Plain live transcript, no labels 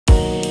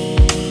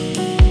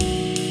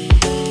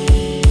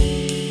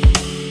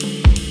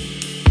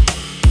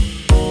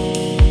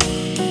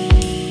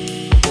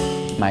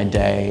My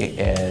day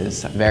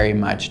is very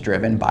much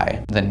driven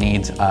by the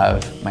needs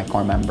of my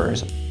core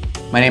members.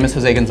 My name is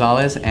José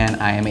González, and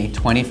I am a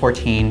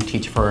 2014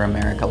 Teach for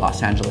America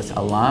Los Angeles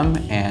alum,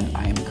 and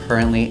I am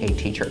currently a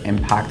teacher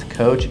impact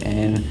coach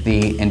in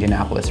the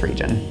Indianapolis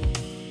region.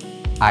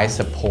 I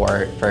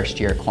support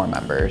first-year core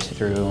members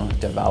through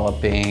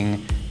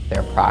developing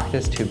their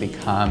practice to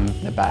become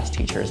the best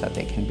teachers that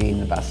they can be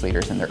and the best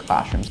leaders in their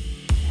classrooms.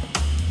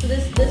 So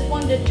this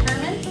one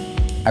determines?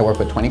 I work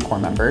with 20 core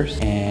members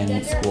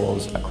in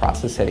schools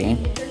across the city,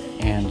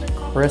 and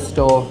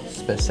Crystal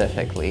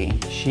specifically,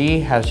 she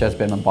has just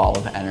been a ball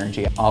of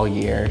energy all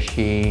year.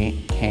 She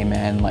came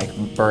in like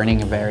burning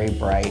very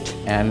bright,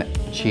 and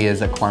she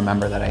is a core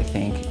member that I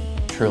think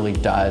truly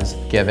does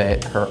give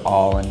it her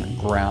all and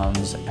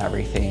grounds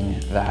everything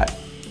that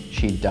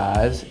she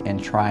does in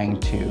trying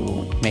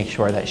to make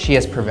sure that she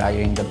is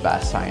providing the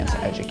best science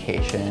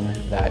education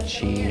that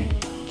she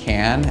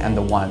can and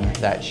the one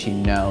that she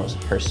knows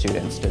her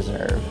students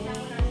deserve.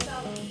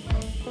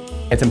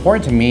 It's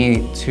important to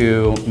me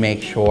to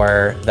make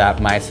sure that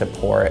my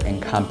support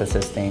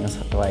encompasses things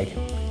like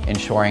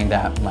ensuring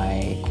that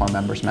my core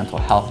members' mental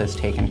health is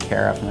taken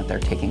care of and that they're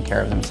taking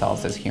care of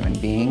themselves as human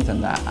beings,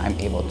 and that I'm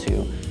able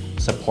to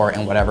support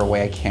in whatever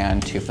way I can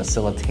to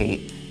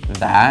facilitate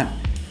that,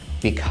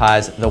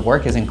 because the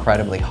work is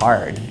incredibly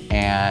hard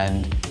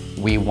and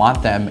we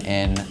want them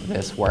in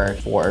this work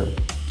for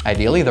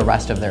ideally the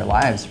rest of their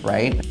lives,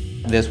 right?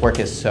 This work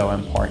is so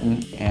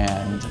important,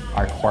 and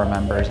our core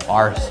members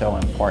are so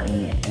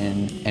important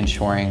in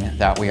ensuring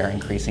that we are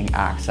increasing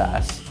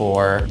access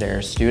for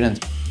their students.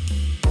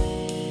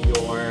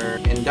 Your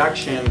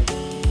induction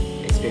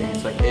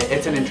experience, like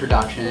it's an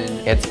introduction.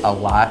 It's a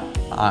lot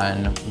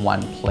on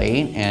one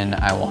plate, and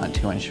I want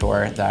to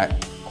ensure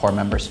that core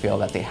members feel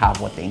that they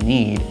have what they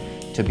need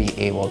to be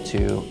able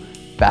to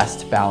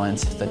best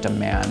balance the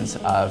demands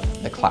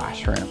of the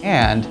classroom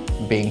and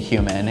being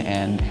human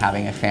and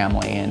having a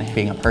family and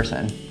being a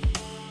person.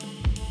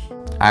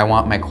 I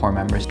want my core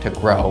members to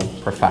grow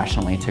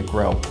professionally, to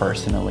grow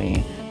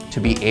personally, to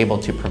be able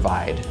to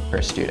provide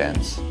for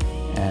students,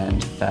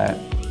 and that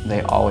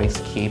they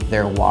always keep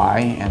their why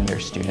and their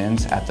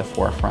students at the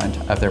forefront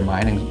of their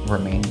mind and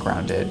remain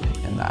grounded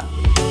in that.